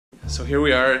So here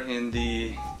we are in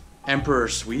the Emperor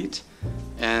Suite,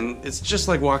 and it's just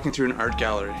like walking through an art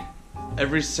gallery.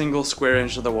 Every single square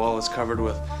inch of the wall is covered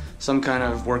with some kind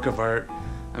of work of art.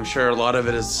 I'm sure a lot of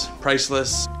it is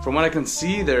priceless. From what I can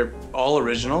see, they're all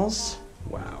originals.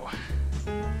 Wow.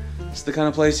 It's the kind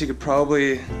of place you could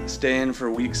probably stay in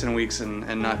for weeks and weeks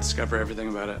and not discover everything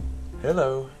about it.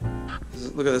 Hello.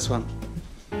 Look at this one.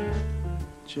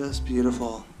 Just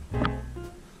beautiful.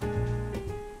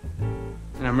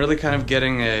 And I'm really kind of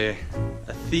getting a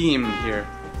theme here.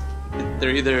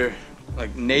 They're either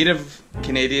like native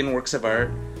Canadian works of art,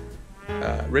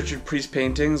 Richard Priest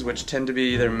paintings, which tend to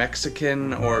be either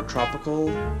Mexican or tropical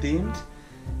themed,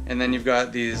 and then you've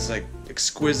got these like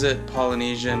exquisite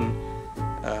Polynesian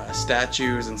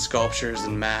statues and sculptures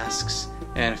and masks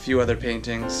and a few other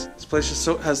paintings. This place just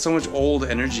has so much old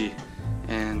energy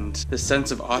and this sense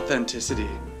of authenticity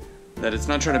that it's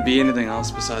not trying to be anything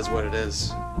else besides what it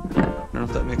is. I don't know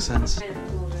if that makes sense.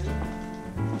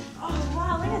 Oh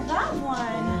wow, look at that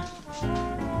one!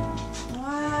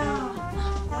 Wow.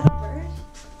 Is that a bird?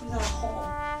 Or is that a hole?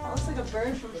 That looks like a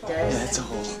bird from far. Yeah, it's a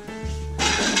hole.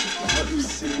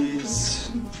 Oopsies.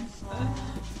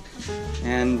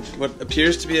 And what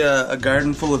appears to be a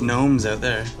garden full of gnomes out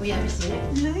there. Oh yeah, I've seen it.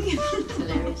 It's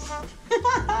hilarious.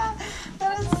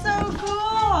 That is so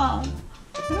cool!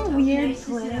 What a weird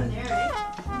place.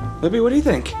 Right? Libby, what do you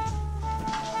think?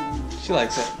 She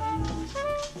likes it.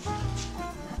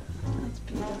 That's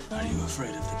beautiful. Are you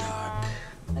afraid of the dark?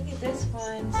 Look at this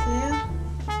one, see?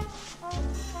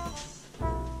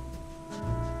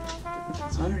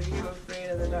 Are you afraid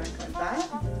of the dark like that?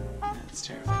 That's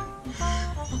terrifying.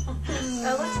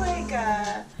 That looks like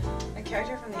a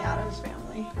character from the Addams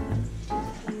Family.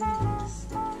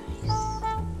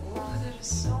 Oh, that is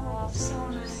so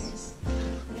nice.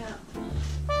 Yeah.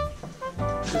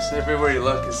 Just everywhere you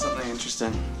look is something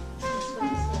interesting.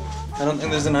 I don't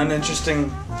think there's an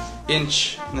uninteresting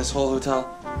inch in this whole hotel.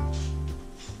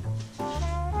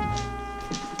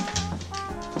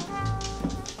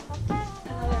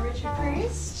 Another Richard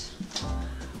Priest.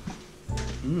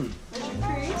 Richard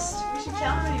Priest. We should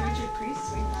count how many Richard Priests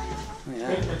we find. Oh,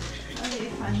 yeah. That'd be a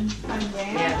fun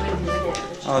game. Yeah, wouldn't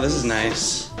it? Oh, this is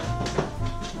nice.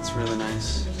 It's really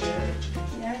nice.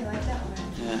 Yeah, I like that one.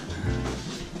 Yeah.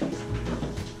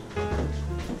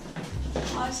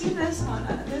 Oh, I've seen this one.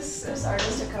 This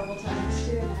artist a couple times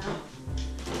too now.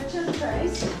 Richard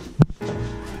Priest. Maybe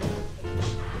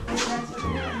that's what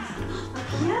it is. A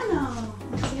piano.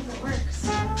 Let's see if it works.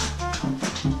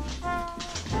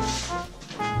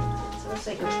 It looks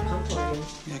like a pump organ.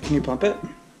 Yeah, can you pump it?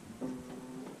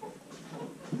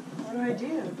 What do I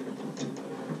do?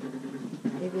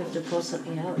 Maybe we have to pull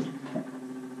something out.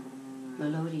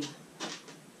 Melody.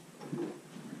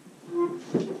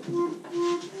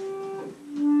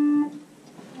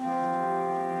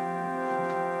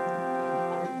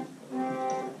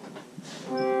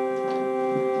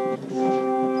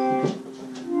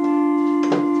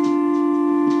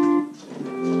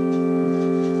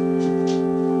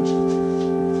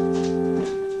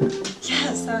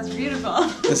 Yes, that was beautiful.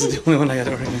 This is the only one I got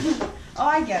right now. Oh,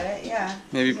 I get it, yeah.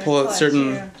 Maybe You can pull out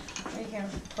certain... You can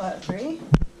pull out 3.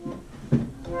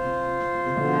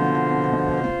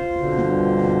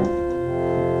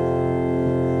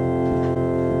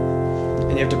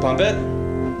 And you have to pump it?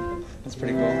 That's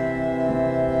pretty cool.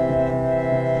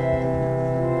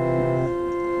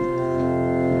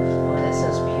 Oh, that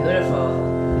sounds beautiful.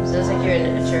 Sounds like you're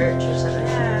in a church or something.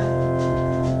 Yeah.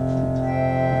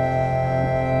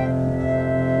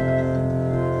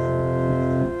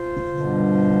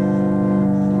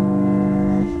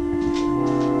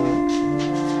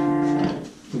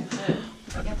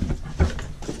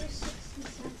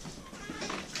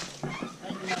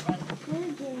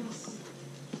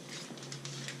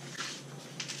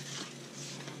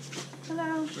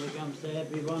 Hello. Here comes the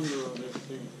happy wonder of this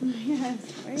thing.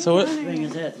 Yes. So what- Thing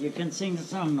is that you can sing the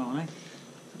song now,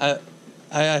 eh?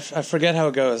 I forget how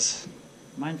it goes.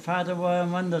 Mein Vater war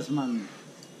ein Wandersmann.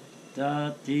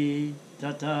 Da di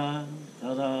da da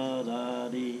da da da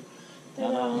di da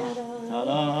da da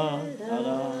da da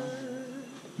da.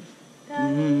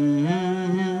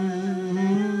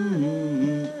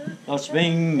 Da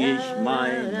schwing ich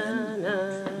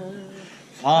meinen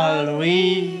Fall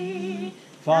wie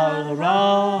Fall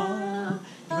ra,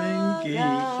 schwing ich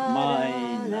meinen.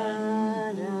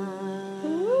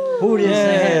 Who is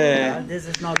Yeah. that? This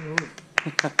is not who.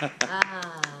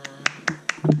 Ah.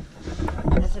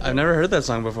 I've never heard that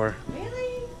song before.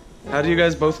 Really? How do you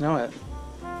guys both know it?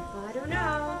 Well, I don't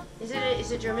know. Is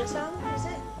it a German song? Is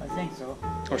it? I think so.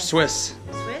 Or Swiss?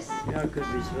 Swiss? Yeah, it could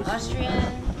be Swiss. Austrian?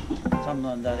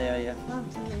 Something in that area.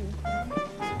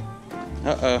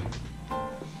 Uh-oh.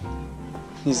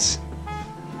 He's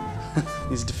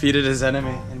he's defeated his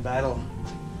enemy in battle.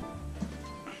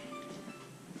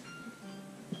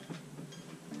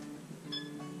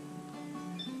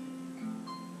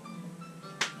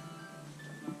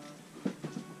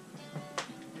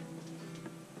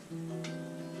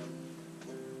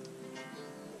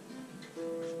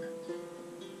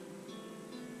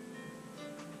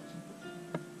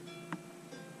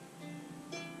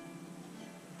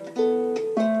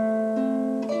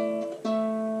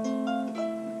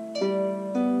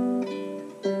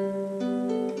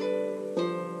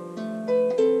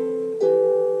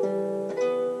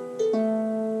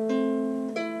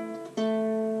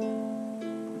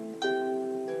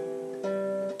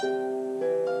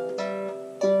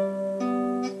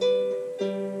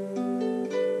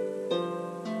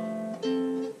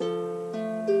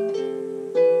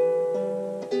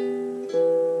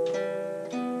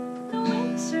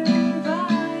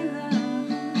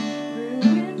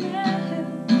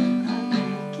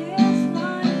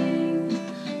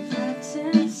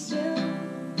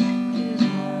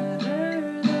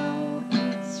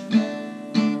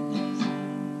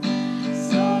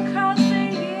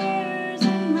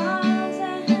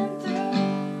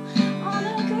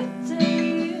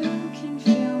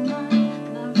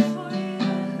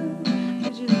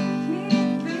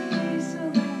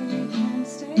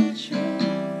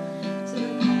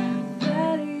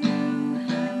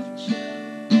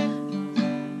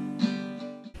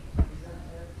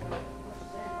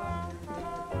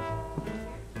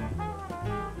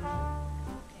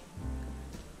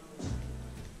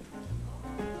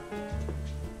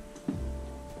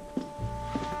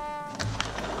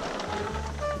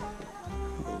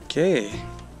 Okay.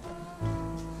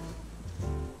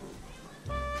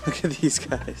 Look at these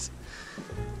guys.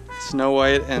 Snow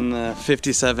White and the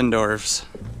 57 dwarfs.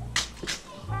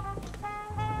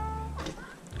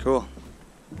 Cool.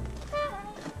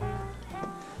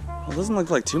 Well, it doesn't look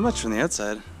like too much from the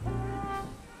outside.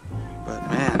 But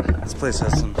man, this place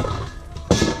has some...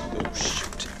 Oh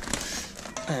shoot.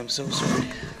 I am so sorry.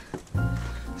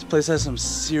 This place has some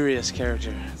serious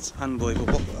character. It's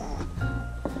unbelievable.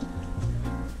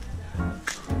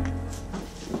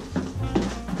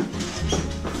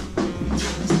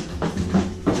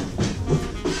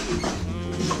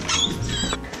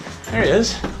 There he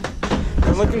is.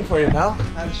 I'm looking for you, pal.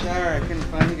 I had a shower, I couldn't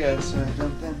find you guys, so I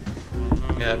jumped in.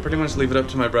 Yeah, I'd pretty much leave it up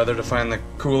to my brother to find the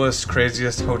coolest,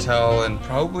 craziest hotel in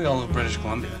probably all of British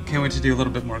Columbia. Can't wait to do a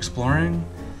little bit more exploring.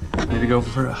 Maybe go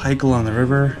for a hike along the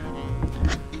river.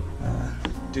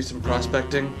 Do some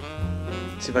prospecting.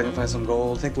 See if I can find some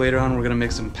gold. I think later on we're gonna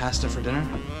make some pasta for dinner.